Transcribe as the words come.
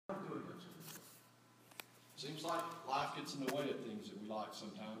Seems like life gets in the way of things that we like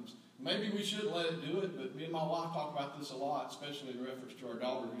sometimes. Maybe we shouldn't let it do it, but me and my wife talk about this a lot, especially in reference to our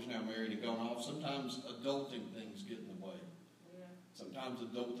daughter who's now married and gone off. Sometimes adulting things get in the way. Yeah. Sometimes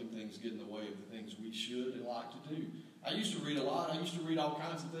adulting things get in the way of the things we should and like to do. I used to read a lot. I used to read all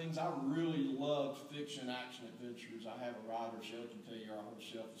kinds of things. I really loved fiction, action, adventures. I have a writer shelf. I can tell you our whole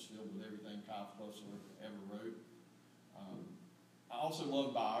shelf is filled with everything Kyle Flusser ever wrote. I also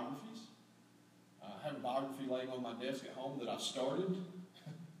love biographies. I have a biography laying on my desk at home that I started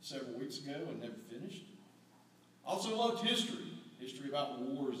several weeks ago and never finished. I also loved history about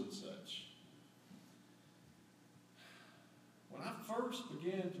wars and such. When I first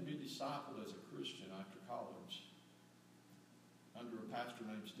began to be discipled as a Christian after college, under a pastor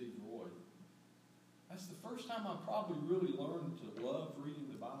named Steve Roy, that's the first time I probably really learned to love reading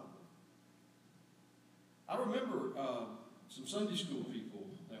the Bible. I remember some Sunday school people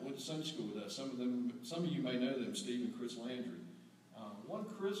that went to Sunday school with us. Some of you may know them, Steve and Chris Landry. One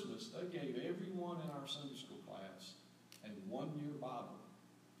Christmas, they gave everyone in our Sunday school class a one-year Bible.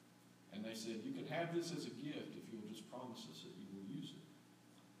 And they said, you can have this as a gift if you'll just promise us that you will use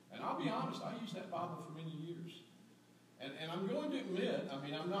it. And I'll be honest, I used that Bible for many years. And I'm going to admit, I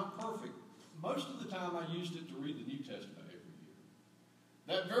mean, I'm not perfect. Most of the time I used it to read the New Testament every year.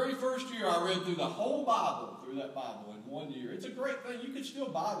 That very first year I read through the whole Bible, through that Bible in 1 year. It's a great thing. You can still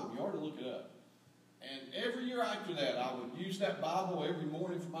buy them. You ought to look it up. And every year after that, I would use that Bible every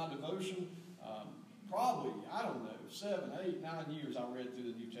morning for my devotion. Probably, I don't know, 7, 8, 9 years I read through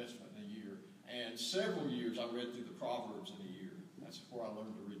the New Testament in a year. And several years I read through the Proverbs in a year. That's before I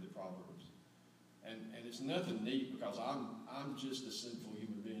learned to read the Proverbs. And it's nothing neat because I'm just a sinful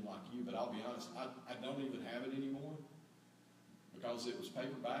human being like you. But I'll be honest, I don't even have it anymore because it was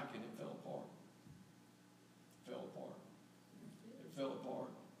paperback and it fell apart. It fell apart. It fell apart.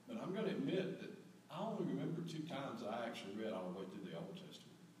 But I'm going to admit that I only remember 2 times that I actually read all the way through the Old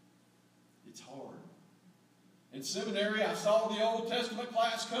Testament. It's hard. In seminary, I saw the Old Testament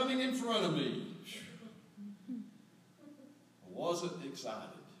class coming in front of me. I wasn't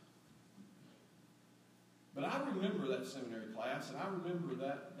excited. But I remember that seminary class, and I remember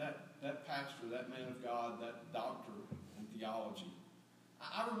that pastor, that man of God, that doctor in theology.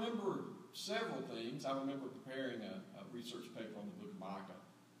 I remember several things. I remember preparing a research paper on the book of Micah.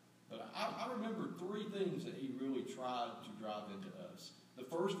 But I remember 3 things that he really tried to drive into us. The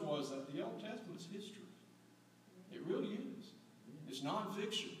first was that the Old Testament is history. It really is. It's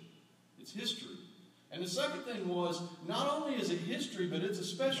nonfiction. It's history. And the second thing was, not only is it history, but it's a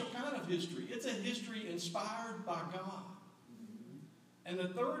special kind of history. It's a history inspired by God. And the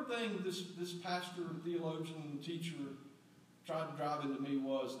third thing this pastor, theologian, teacher tried to drive into me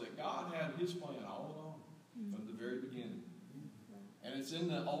was that God had his plan all along from the very beginning. And it's in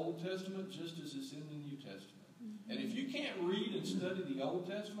the Old Testament just as it's in the New Testament. And if you can't read and study the Old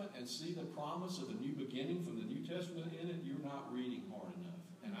Testament and see the promise of a new beginning from the New Testament in it, you're not reading hard enough.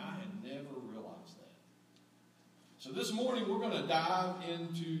 And I had never realized that. So this morning we're going to dive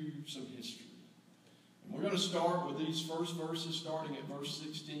into some history. And we're going to start with these first verses, starting at verse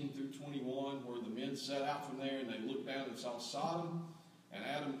 16 through 21, where the men set out from there and they looked down and saw Sodom. And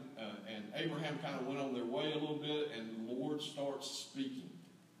Adam and Abraham kind of went on their way a little bit, and the Lord starts speaking.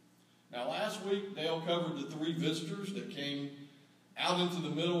 Now, last week, Dale covered the 3 visitors that came out into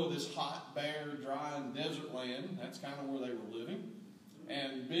the middle of this hot, bare, dry, and desert land. That's kind of where they were living.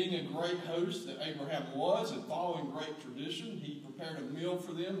 And being a great host that Abraham was, and following great tradition, he prepared a meal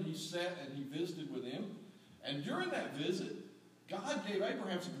for them. He sat and he visited with them. And during that visit, God gave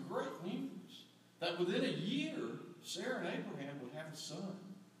Abraham some great news. That within a year, Sarah and Abraham would have a son.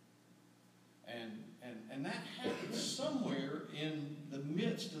 And that happened somewhere in the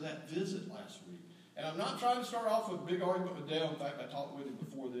midst of that visit last week. And I'm not trying to start off with a big argument with Dale. In fact, I talked with him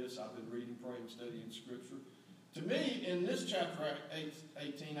before this. I've been reading, praying, studying Scripture. To me, in this chapter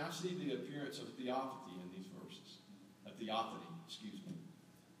 18, I see the appearance of theophany in these verses. A theophany, excuse me.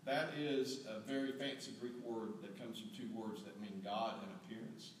 That is a very fancy Greek word that comes from 2 words that mean God and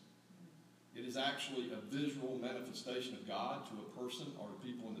appearance. It is actually a visual manifestation of God to a person or to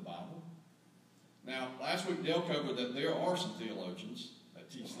people in the Bible. Now, last week Dale covered that there are some theologians that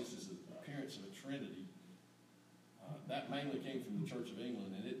teach this as the appearance of a Trinity. That mainly came from the Church of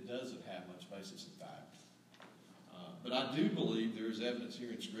England, and it doesn't have much basis in fact. But I do believe there is evidence here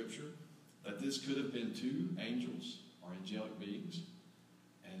in Scripture that this could have been 2 angels or angelic beings,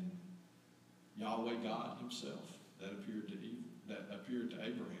 and Yahweh God himself that appeared to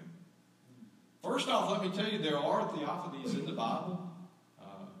Abraham. First off, let me tell you, there are theophanies in the Bible.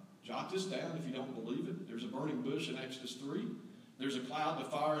 Jot this down if you don't believe it. There's a burning bush in Exodus 3. There's a cloud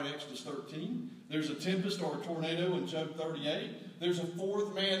of fire in Exodus 13. There's a tempest or a tornado in Job 38. There's a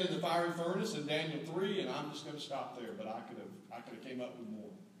fourth man in the fiery furnace in Daniel 3, and I'm just going to stop there, but I could have came up with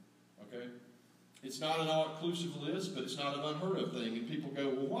more. Okay? It's not an all-inclusive list, but it's not an unheard of thing. And people go,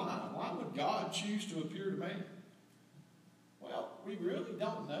 well, why? Why would God choose to appear to man? Well, we really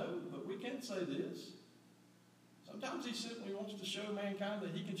don't know, but we can say this. Sometimes he simply wants to show mankind that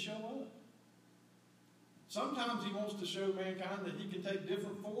he can show up. Sometimes he wants to show mankind that he can take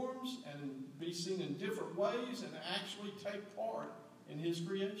different forms and be seen in different ways and actually take part in his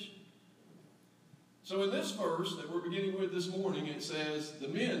creation. So in this verse that we're beginning with this morning, it says, the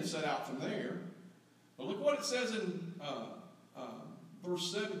men set out from there. But look what it says in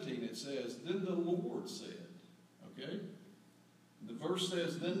verse 17. It says, then the Lord said. Okay? The verse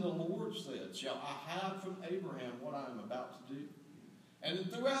says, then the Lord said, shall I hide from Abraham what I am about to do? And then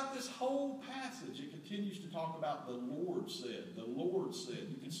throughout this whole passage, it continues to talk about the Lord said. The Lord said.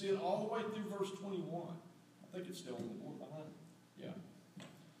 You can see it all the way through verse 21. I think it's still on the board behind it. Yeah.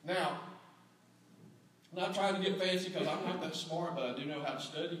 Now, I'm not trying to get fancy because I'm not that smart, but I do know how to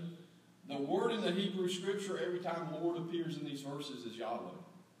study. The word in the Hebrew Scripture every time Lord appears in these verses is Yahweh.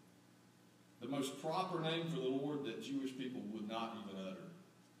 The most proper name for the Lord that Jewish people would not even utter.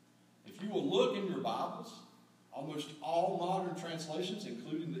 If you will look in your Bibles, almost all modern translations,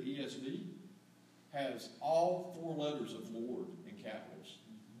 including the ESV, has all 4 letters of Lord in capitals.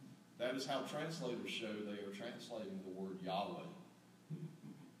 That is how translators show they are translating the word Yahweh.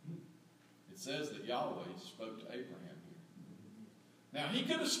 It says that Yahweh spoke to Abraham here. Now, he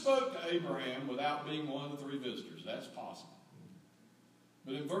could have spoke to Abraham without being one of the 3 visitors. That's possible.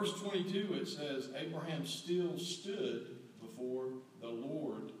 But in verse 22, it says, Abraham still stood before the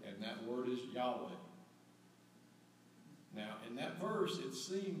Lord, and that word is Yahweh. Now, in that verse, it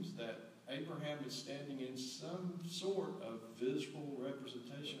seems that Abraham is standing in some sort of visible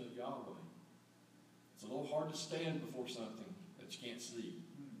representation of Yahweh. It's a little hard to stand before something that you can't see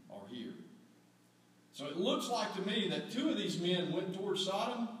or hear. So it looks like to me that 2 of these men went towards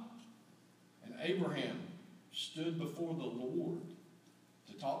Sodom, and Abraham stood before the Lord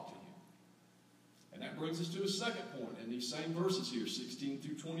to talk to him. And that brings us to a second point in these same verses here, 16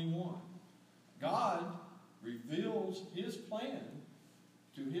 through 21. God reveals his plan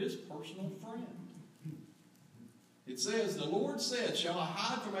to his personal friend. It says, the Lord said, shall I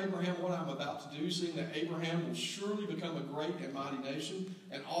hide from Abraham what I am about to do, seeing that Abraham will surely become a great and mighty nation,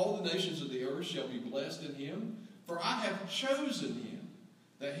 and all the nations of the earth shall be blessed in him? For I have chosen him,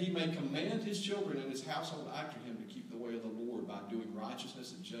 that he may command his children and his household after him to keep the way of the Lord by doing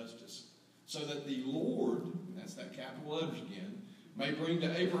righteousness and justice, so that the Lord, and that's that capital letters again, may bring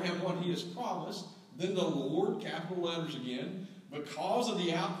to Abraham what he has promised. Then the Lord, capital letters again, because of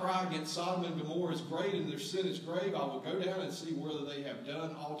the outcry against Sodom and Gomorrah is great and their sin is grave, I will go down and see whether they have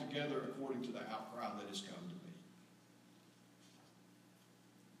done altogether according to the outcry that has come to me.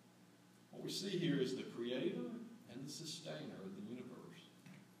 What we see here is the creator and the sustainer of the universe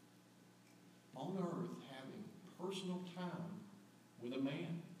on earth having personal time with a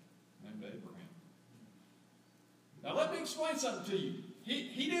man named Abraham. Now let me explain something to you.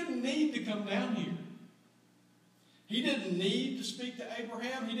 He didn't need to come down here. He didn't need to speak to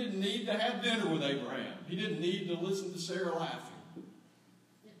Abraham. He didn't need to have dinner with Abraham. He didn't need to listen to Sarah laughing.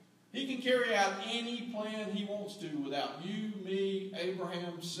 He can carry out any plan he wants to without you, me,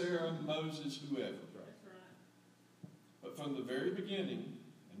 Abraham, Sarah, Moses, whoever. But from the very beginning,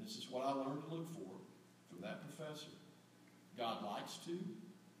 and this is what I learned to look for from that professor, God likes to,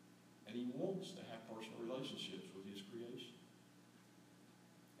 and he wants to have personal relationships with his creation.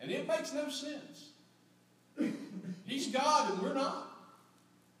 And it makes no sense. He's God and we're not.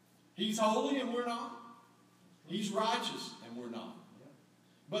 He's holy and we're not. He's righteous and we're not.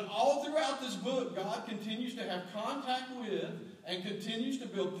 But all throughout this book, God continues to have contact with and continues to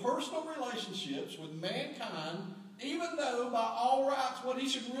build personal relationships with mankind, even though by all rights what he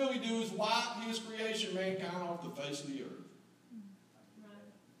should really do is wipe his creation, mankind, off the face of the earth.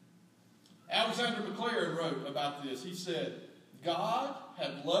 Alexander McLaren wrote about this. He said, God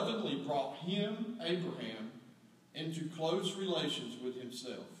had lovingly brought him, Abraham, into close relations with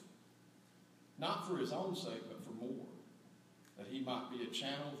himself. Not for his own sake, but for more. That he might be a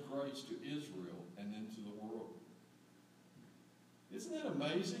channel of grace to Israel and then to the world. Isn't that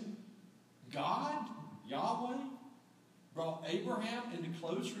amazing? God, Yahweh, brought Abraham into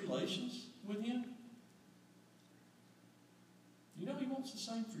close relations with him. You know he wants the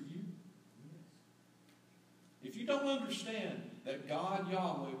same for you. If you don't understand that God,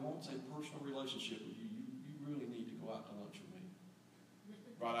 Yahweh, wants a personal relationship with you, you really need to go out to lunch with me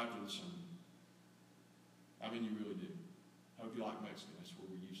right after the sermon. I mean, you really do. Hope you like Mexican. That's where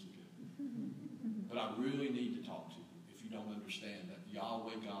we usually go. But I really need to talk to you if you don't understand that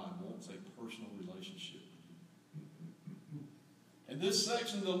Yahweh God wants a personal relationship with you. In this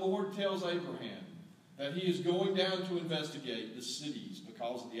section, the Lord tells Abraham that he is going down to investigate the cities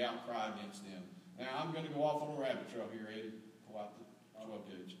because of the outcry against them. Now, I'm going to go off on a rabbit trail here, Eddie. Pull out the 12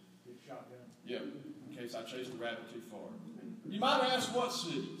 gauge. Get shot down. Yep, in case I chase the rabbit too far. You might ask what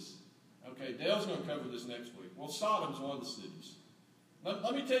cities? Okay, Dale's going to cover this next week. Well, Sodom's one of the cities.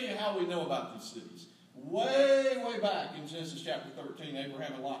 Let me tell you how we know about these cities. Way, way back in Genesis chapter 13,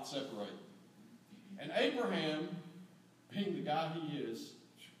 Abraham and Lot separate. And Abraham, being the guy he is,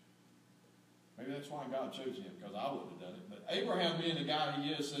 maybe that's why God chose him, because I wouldn't have done it. But Abraham, being the guy he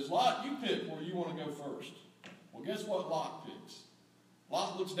is, says, Lot, you pick where you want to go first. Well, guess what Lot picks?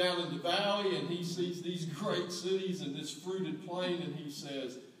 Lot looks down in the valley, and he sees these great cities and this fruited plain, and he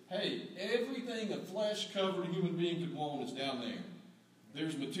says, hey, everything a flesh-covered human being could want is down there.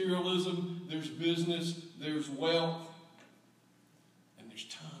 There's materialism, there's business, there's wealth, and there's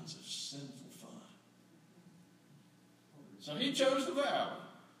tons of sinful fun. So he chose the valley.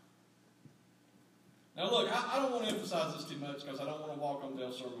 Now look, I don't want to emphasize this too much because I don't want to walk on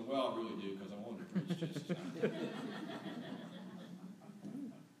Dale's sermon. Well, I really do because I wanted to preach just as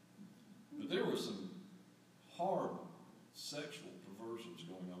But there were some horrible sexual perversions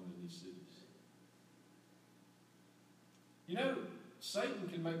going on in these cities. You know, Satan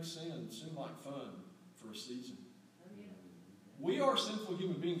can make sin seem like fun for a season. We are sinful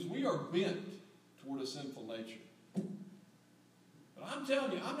human beings. We are bent toward a sinful nature. But I'm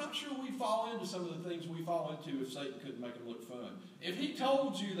telling you, I'm not sure we fall into some of the things we fall into if Satan couldn't make them look fun. If he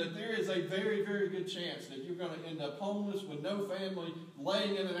told you that there is a very, very good chance that you're going to end up homeless with no family,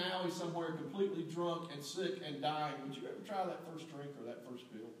 laying in an alley somewhere completely drunk and sick and dying, would you ever try that first drink or that first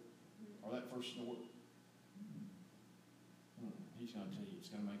pill or that first snort? He's going to tell you it's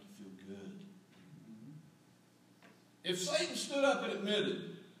going to make you feel good. If Satan stood up and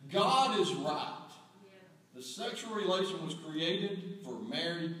admitted, God is right, the sexual relation was created for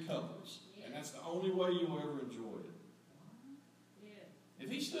married couples, and that's the only way you'll ever enjoy it. If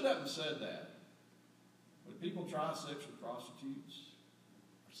he stood up and said that, would people try sex with prostitutes?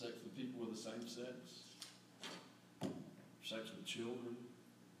 Or sex with people with the same sex? Or sex with children?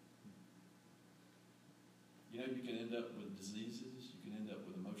 You know, you can end up with diseases. You can end up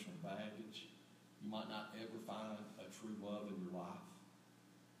with emotional baggage. You might not ever find a true love in your life.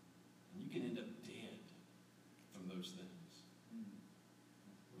 And you can end up dead from those things.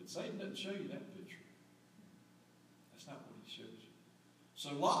 But Satan doesn't show you that picture. That's not what he shows you.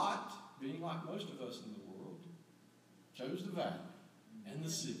 So Lot, being like most of us in the world, chose the valley and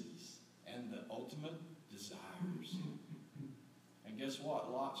the cities and the ultimate desires. And guess what?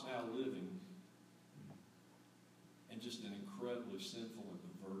 Lot's now living in just an incredibly sinful and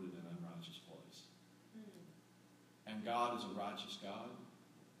perverted and unrighteous place. And God is a righteous God,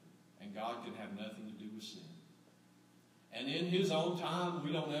 and God can have nothing to do with sin. And in his own time,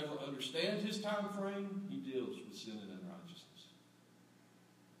 we don't ever understand his time frame. He deals with sin and unrighteousness.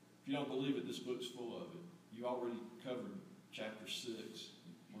 If you don't believe it, this book's full of it. You already covered chapter 6,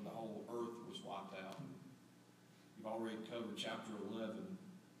 where the whole earth was wiped out. You've already covered chapter 11,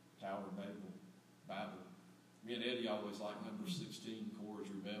 Tower of Babel. Me and Eddie always like number 16, Korah's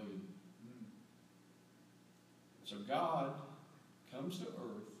rebellion. So God comes to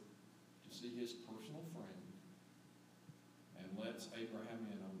earth to see his personal friend and lets Abraham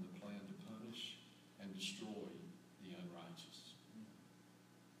in on the plan to punish and destroy the unrighteous.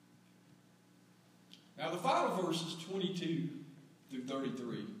 Now the final verses, 22 through 33,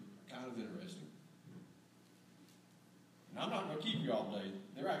 are kind of interesting. And I'm not going to keep you all day.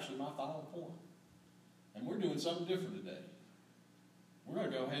 They're actually my final point. And we're doing something different today. We're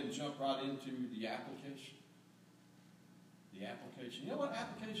going to go ahead and jump right into the application. The application. You know what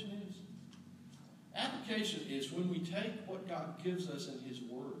application is? Application is when we take what God gives us in his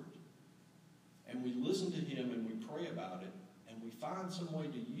word and we listen to him and we pray about it and we find some way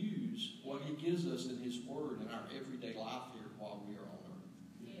to use what he gives us in his word in our everyday life here while we are on earth.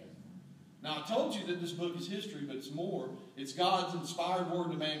 Yes. Now, I told you that this book is history, but it's more. It's God's inspired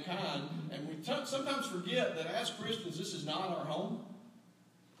word to mankind. And we sometimes forget that as Christians, this is not our home.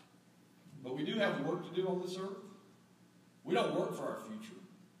 But we do have work to do on this earth. We don't work for our future.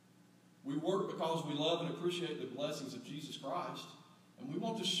 We work because we love and appreciate the blessings of Jesus Christ. And we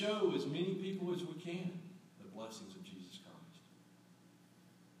want to show as many people as we can the blessings of Jesus Christ.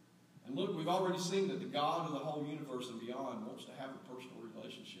 And look, we've already seen that the God of the whole universe and beyond wants to have a personal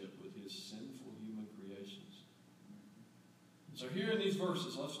relationship with his sinful human creations. So here in these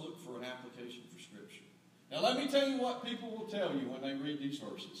verses, let's look for an application for Scripture. Now let me tell you what people will tell you when they read these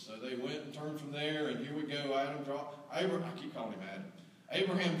verses. So they went and turned from there, and here we go. I keep calling him Adam.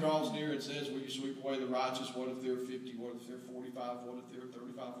 Abraham draws near and says, will you sweep away the righteous? What if they're 50? What if they're 45? What if they're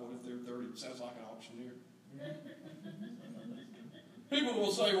 35? What if they're 30? It sounds like an auctioneer. People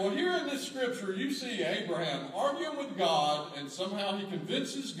will say, well, here in this scripture, you see Abraham arguing with God, and somehow he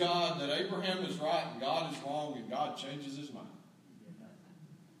convinces God that Abraham is right and God is wrong, and God changes his mind.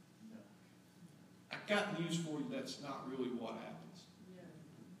 I've got news for you. That's not really what happens.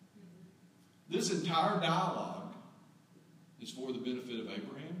 This entire dialogue is for the benefit of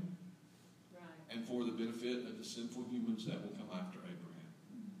Abraham and for the benefit of the sinful humans that will come after Abraham.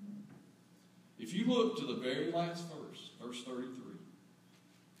 If you look to the very last verse, verse 33,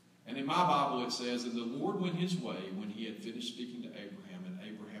 and in my Bible it says, and the Lord went his way when he had finished speaking to Abraham, and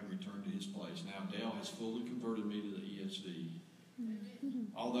Abraham returned to his place. Now Dale has fully converted me to the ESV.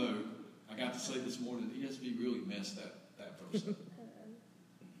 Although, I got to say this morning, the ESV really messed that verse up.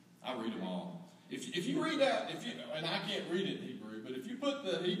 I read them all. If you read that, and I can't read it in Hebrew, but if you put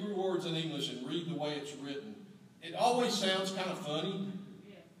the Hebrew words in English and read the way it's written, it always sounds kind of funny.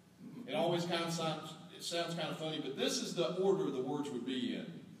 It always sounds kind of funny, but this is the order the words would be in.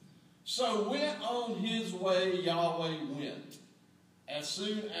 So went on his way Yahweh went, as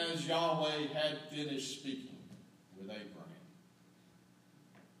soon as Yahweh had finished speaking with Abraham.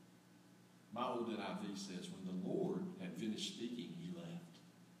 My old NIV says, when the Lord had finished speaking, he left.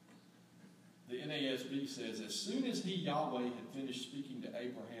 The NASB says, as soon as Yahweh, had finished speaking to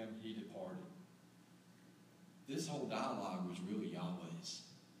Abraham, he departed. This whole dialogue was really Yahweh's.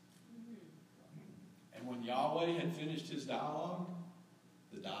 And when Yahweh had finished his dialogue,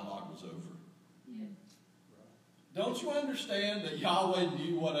 the dialogue was over. Yeah. Don't you understand that Yahweh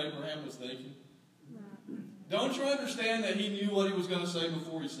knew what Abraham was thinking? Don't you understand that he knew what he was going to say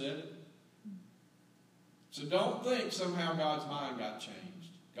before he said it? So don't think somehow God's mind got changed.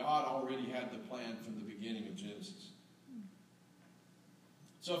 God already had the plan from the beginning of Genesis.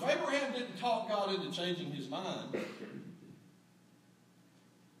 So if Abraham didn't talk God into changing his mind,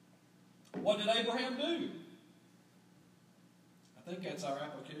 what did Abraham do? I think that's our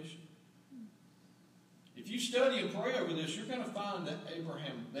application. If you study and pray over this, you're going to find that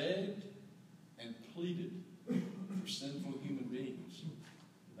Abraham begged and pleaded for sinful human beings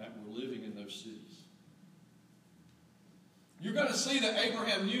that were living in those cities. You're going to see that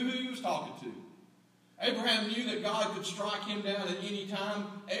Abraham knew who he was talking to. Abraham knew that God could strike him down at any time.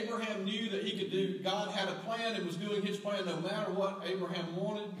 Abraham knew that God had a plan and was doing his plan no matter what Abraham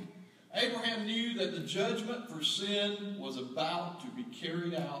wanted. Abraham knew that the judgment for sin was about to be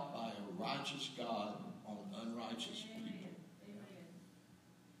carried out by a righteous God on unrighteous people.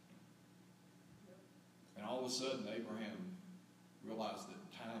 And all of a sudden, Abraham realized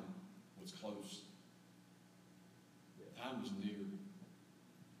that time was close. Time was near.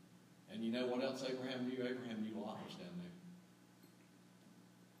 And you know what else Abraham knew? Abraham knew Lot was down there.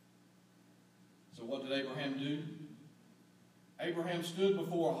 So what did Abraham do? Abraham stood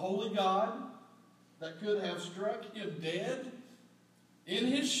before a holy God that could have struck him dead in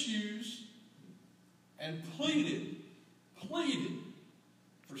his shoes and pleaded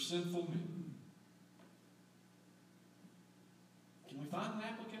for sinful men. Can we find an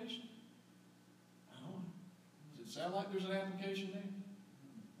application? I don't know. Does it sound like there's an application there?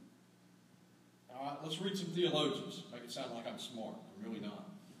 All right, let's read some theologians. Make it sound like I'm smart. I'm really not.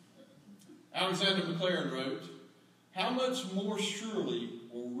 Alexander McLaren wrote, how much more surely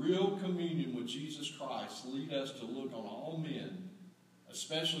will real communion with Jesus Christ lead us to look on all men,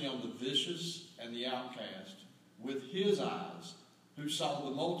 especially on the vicious and the outcast, with his eyes, who saw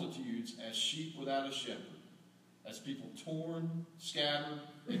the multitudes as sheep without a shepherd, as people torn, scattered,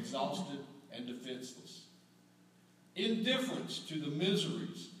 exhausted, and defenseless. Indifference to the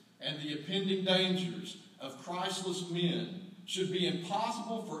miseries and the impending dangers of Christless men should be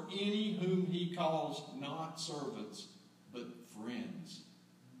impossible for any whom he calls not servants, but friends.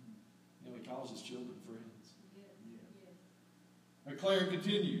 You know, he calls his children friends. McLaren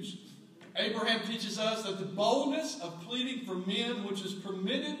continues, Abraham teaches us that the boldness of pleading for men which is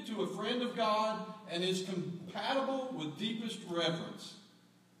permitted to a friend of God and is compatible with deepest reverence.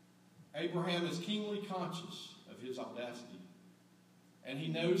 Abraham is keenly conscious of his audacity, and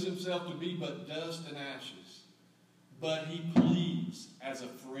he knows himself to be but dust and ashes, but he pleads as a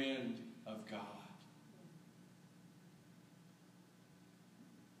friend of God.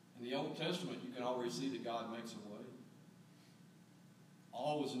 In the Old Testament, you can already see that God makes a way.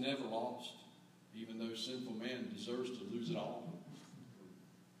 All was never lost, even though sinful man deserves to lose it all.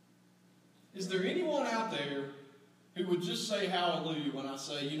 Is there anyone out there who would just say hallelujah when I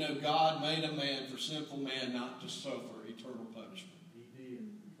say, you know, God made a man for sinful man not to suffer eternal punishment. He did.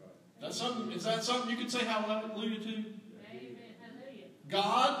 Is that something you could say hallelujah to? Amen. Hallelujah.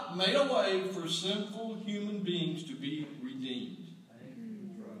 God made a way for sinful human beings to be redeemed.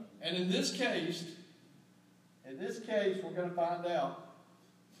 And in this case, we're going to find out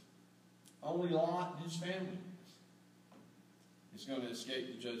only Lot and his family is going to escape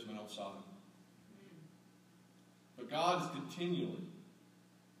the judgment on Sodom. But God has continually,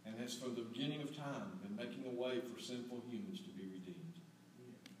 and has from the beginning of time, been making a way for sinful humans to be redeemed.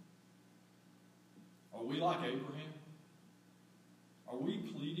 Are we like Abraham? Are we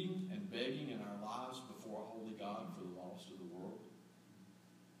pleading and begging in our lives before a holy God for the lost of the world?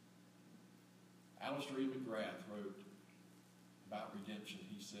 Alistair E. McGrath wrote about redemption.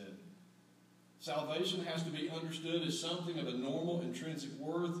 He said, salvation has to be understood as something of a normal intrinsic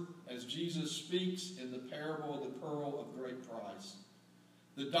worth, as Jesus speaks in the parable of the pearl of great price.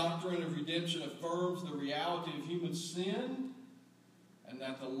 The doctrine of redemption affirms the reality of human sin and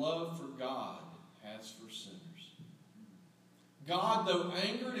that the love for God has for sinners. God, though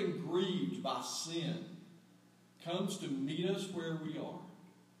angered and grieved by sin, comes to meet us where we are.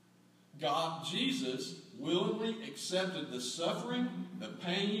 God, Jesus, willingly accepted the suffering, the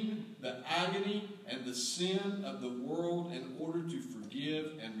pain, the agony, and the sin of the world in order to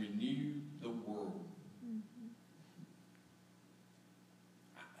forgive and renew the world.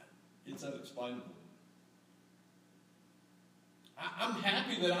 It's unexplainable. I'm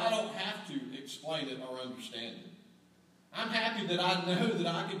happy that I don't have to explain it or understand it. I'm happy that I know that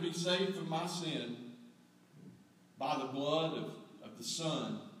I can be saved from my sin by the blood of the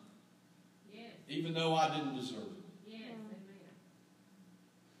Son, Yes. even though I didn't deserve it. Yes. Amen.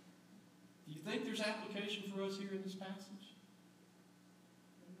 Do you think there's application for us here in this passage?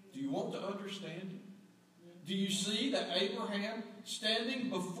 Do you want to understand it? Do you see that Abraham standing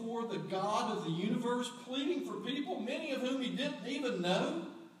before the God of the universe, pleading for people, many of whom he didn't even know?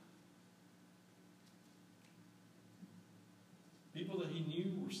 People that he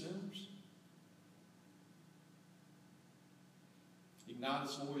knew were sinners.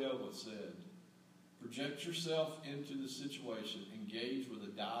 Ignatius Loyola said, project yourself into the situation, engage with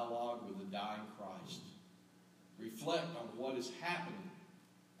a dialogue with the dying Christ. Reflect on what is happening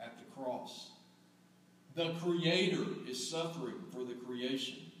at the cross. The Creator is suffering for the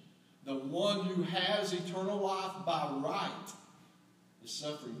creation. The one who has eternal life by right is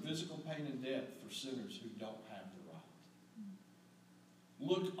suffering physical pain and death for sinners who don't have the right.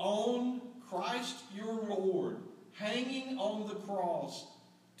 Look on Christ your Lord, hanging on the cross.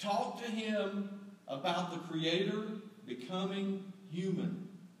 Talk to him about the Creator becoming human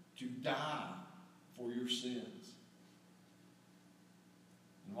to die for your sins.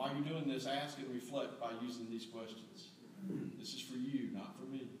 And while you're doing this, ask and reflect by using these questions. This is for you, not for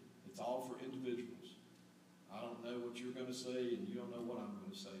me. It's all for individuals. I don't know what you're going to say, and you don't know what I'm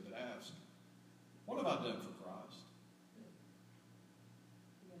going to say, but ask, what have I done for Christ?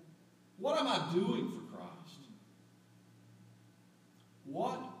 What am I doing for Christ?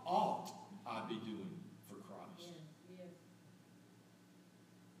 What ought I be doing for Christ? Yes.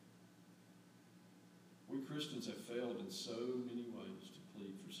 We Christians have failed in so many ways to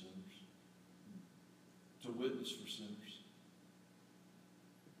plead for sinners, to witness for sinners.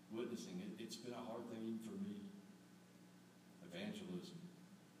 Witnessing, it's been a hard thing even for me. Evangelism.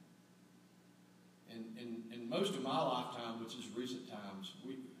 In most of my lifetime, which is recent times,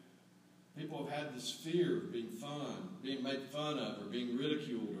 people have had this fear of being made fun of, or being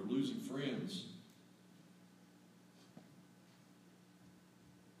ridiculed, or losing friends.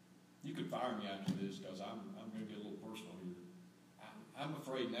 You could fire me after this, because I'm going to get a little personal here. I'm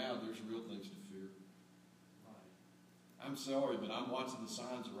afraid now there's real things to fear. I'm sorry, but I'm watching the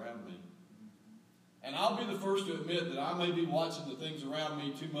signs around me. And I'll be the first to admit that I may be watching the things around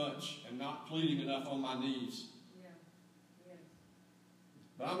me too much and not pleading enough on my knees.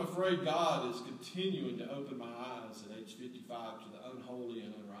 But I'm afraid God is continuing to open my eyes at age 55 to the unholy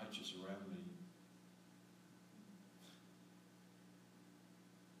and unrighteous around me.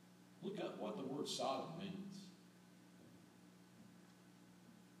 Look up what the word Sodom means.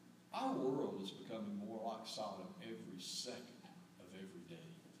 Our world is becoming more like Sodom every second of every day.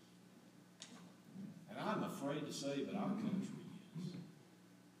 And I'm afraid to say that our country is.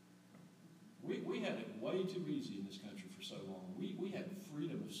 We had it way too easy in this country for so long. We had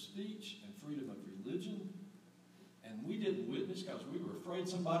freedom of speech and freedom of religion, and we didn't witness because we were afraid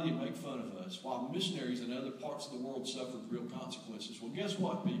somebody would make fun of us, while missionaries in other parts of the world suffered real consequences. Well, guess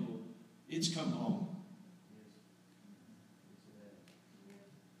what, people? It's come home.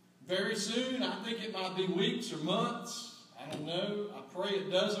 very soon. I think it might be weeks or months. I don't know. I pray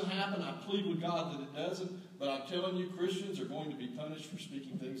it doesn't happen. I plead with God that it doesn't. But I'm telling you, Christians are going to be punished for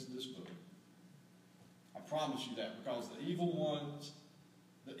speaking things in this book. I promise you that, because the evil one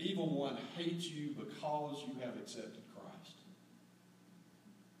hates you because you have accepted Christ.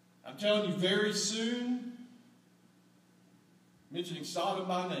 I'm telling you, very soon, mentioning Sodom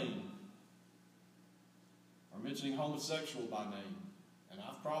by name, or mentioning homosexual by name, and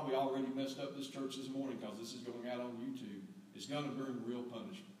I've probably already messed up this church this morning because this is going out on YouTube, is going to bring real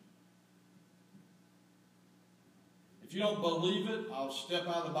punishment. If you don't believe it, I'll step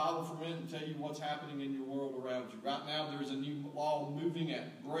out of the Bible for a minute and tell you what's happening in your world around you. Right now, there's a new law moving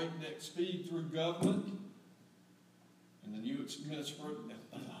at breakneck speed through government. And the new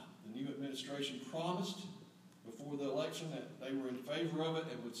administration promised before the election that they were in favor of it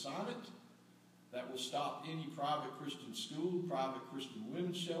and would sign it. That will stop any private Christian school, private Christian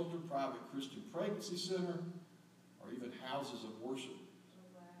women's shelter, private Christian pregnancy center, or even houses of worship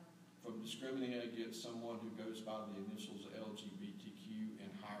from discriminating against someone who goes by the initials LGBTQ in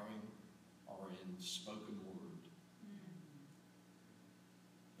hiring or in spoken word.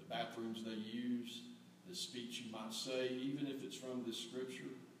 The bathrooms they use, the speech you might say, even if it's from this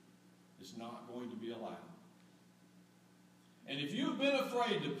scripture, is not going to be allowed. And if you've been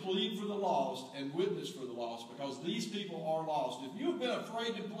afraid to plead for the lost and witness for the lost because these people are lost, if you've been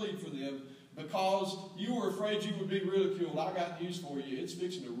afraid to plead for them because you were afraid you would be ridiculed, I got news for you. It's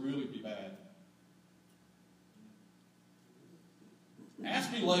fixing to really be bad.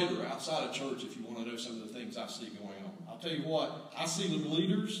 Ask me later outside of church if you want to know some of the things I see going on. I'll tell you what, I see the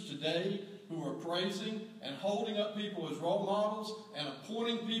leaders today who are praising and holding up people as role models and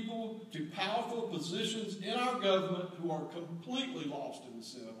appointing people to powerful positions in our government who are completely lost in the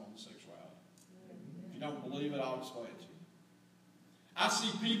sin of homosexuality. If you don't believe it, I'll explain it to you. I see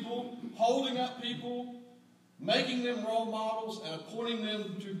people holding up people, making them role models, and appointing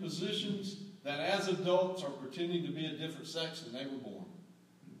them to positions that as adults are pretending to be a different sex than they were born.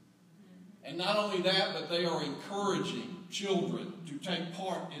 And not only that, but they are encouraging children to take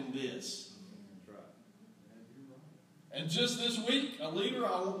part in this. And just this week, a leader,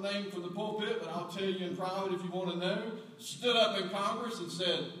 I won't name from the pulpit, but I'll tell you in private if you want to know, stood up in Congress and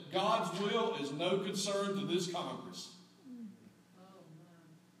said, God's will is no concern to this Congress.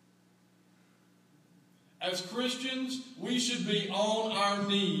 As Christians, we should be on our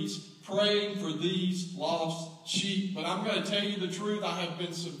knees praying for these lost sheep. But I'm going to tell you the truth. I have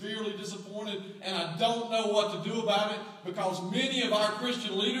been severely disappointed, and I don't know what to do about it because many of our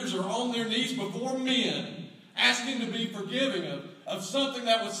Christian leaders are on their knees before men, asking to be forgiving of something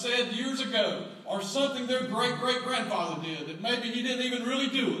that was said years ago or something their great-great-grandfather did that maybe he didn't even really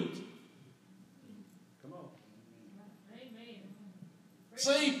do it. Come on. Amen.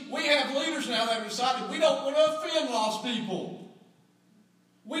 See, we have leaders now that have decided we don't want to offend lost people.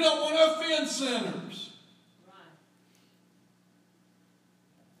 We don't want to offend sinners. Right.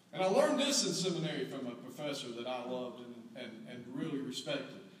 And I learned this in seminary from a professor that I loved and really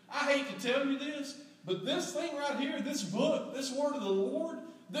respected. I hate to tell you this, but this thing right here, this book, this word of the Lord,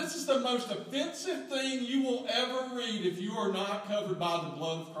 this is the most offensive thing you will ever read if you are not covered by the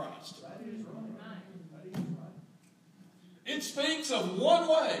blood of Christ. That is right. That is right. It speaks of one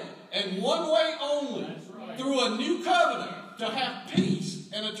way and one way only, Right. through a new covenant to have peace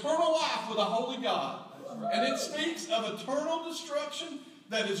and eternal life with a holy God. And it speaks of eternal destruction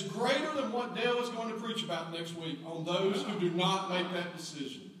that is greater than what Dale is going to preach about next week on those who do not make that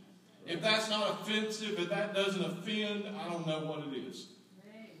decision. If that's not offensive, if that doesn't offend, I don't know what it is.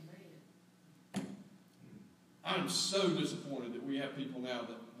 Amen. I'm so disappointed that we have people now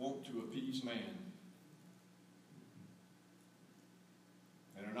that want to appease man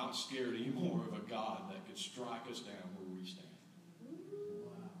and are not scared anymore of a God that could strike us down where we stand.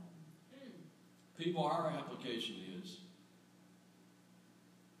 People, our application is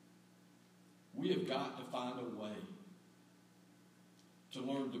we have got to find a way to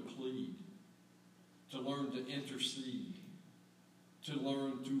learn to plead, to learn to intercede, to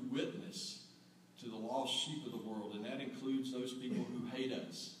learn to witness to the lost sheep of the world, and that includes those people who hate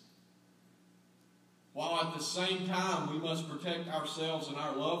us. While at the same time, we must protect ourselves and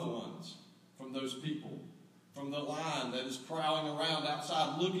our loved ones from those people, from the lion that is prowling around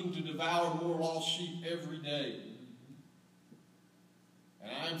outside looking to devour more lost sheep every day.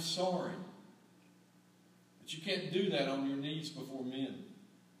 And I'm sorry, but you can't do that on your knees before men.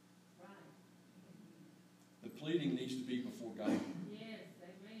 Right. The pleading needs to be before God. Yes,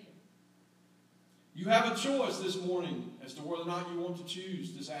 amen. You have a choice this morning as to whether or not you want to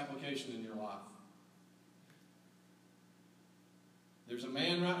choose this application in your life. There's a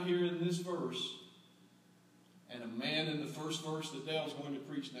man right here in this verse, and a man in the first verse that Dale's going to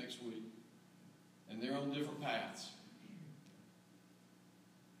preach next week. And they're on different paths.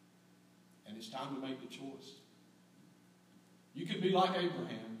 And it's time to make the choice. You can be like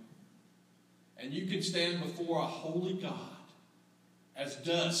Abraham, and you can stand before a holy God as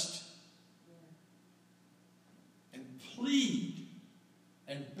dust and plead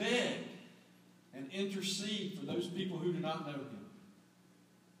and beg and intercede for those people who do not know him.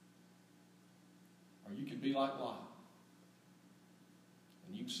 Or you can be like Lot,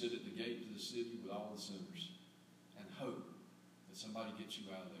 and you can sit at the gate to the city with all the sinners and hope that somebody gets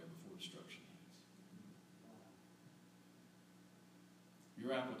you out of there before destruction hits.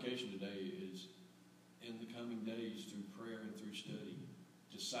 Your application today is, in the coming days, through prayer and through study,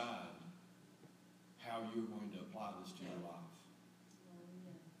 decide how you're going to apply this to your life.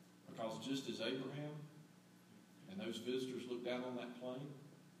 Because just as Abraham and those visitors looked down on that plain,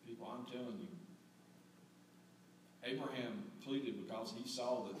 people, I'm telling you, Abraham pleaded because he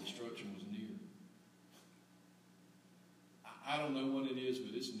saw that destruction was near. I don't know what it is,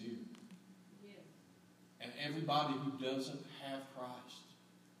 but it's near. Yes. And everybody who doesn't have Christ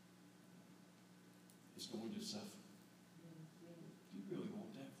is going to suffer. Do you really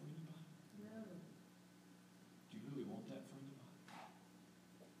want that for anybody? No. Do you really want that for anybody?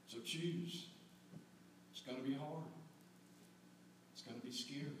 So choose. It's going to be hard. It's going to be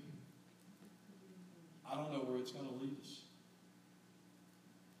scary. I don't know where it's going to lead us.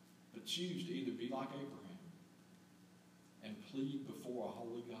 But choose to either be like Abraham and plead before a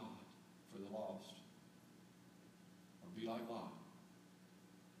holy God for the lost, or be like Lot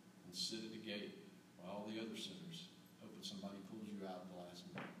and sit at the gate while all the other sinners hoping somebody pulls you out at the last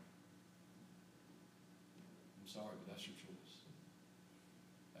minute. I'm sorry, but that's your choice.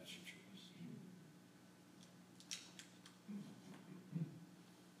 That's your choice.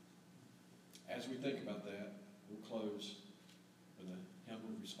 As we think about that, we'll close with a hymn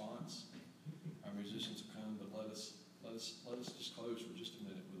of response. Our musicians will come, but let us just close for just a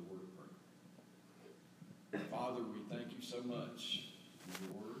minute with a word of prayer. Father, we thank you so much for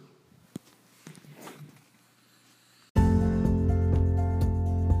your word.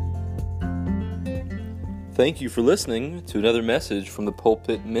 Thank you for listening to another message from the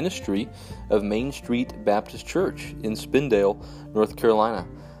pulpit ministry of Main Street Baptist Church in Spindale, North Carolina.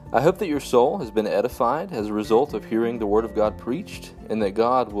 I hope that your soul has been edified as a result of hearing the Word of God preached, and that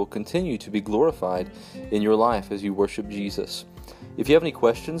God will continue to be glorified in your life as you worship Jesus. If you have any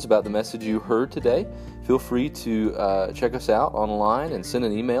questions about the message you heard today, feel free to check us out online and send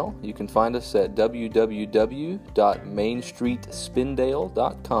an email. You can find us at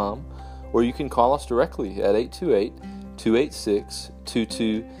www.mainstreetspindale.com, or you can call us directly at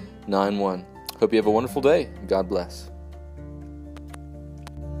 828-286-2291. Hope you have a wonderful day. God bless.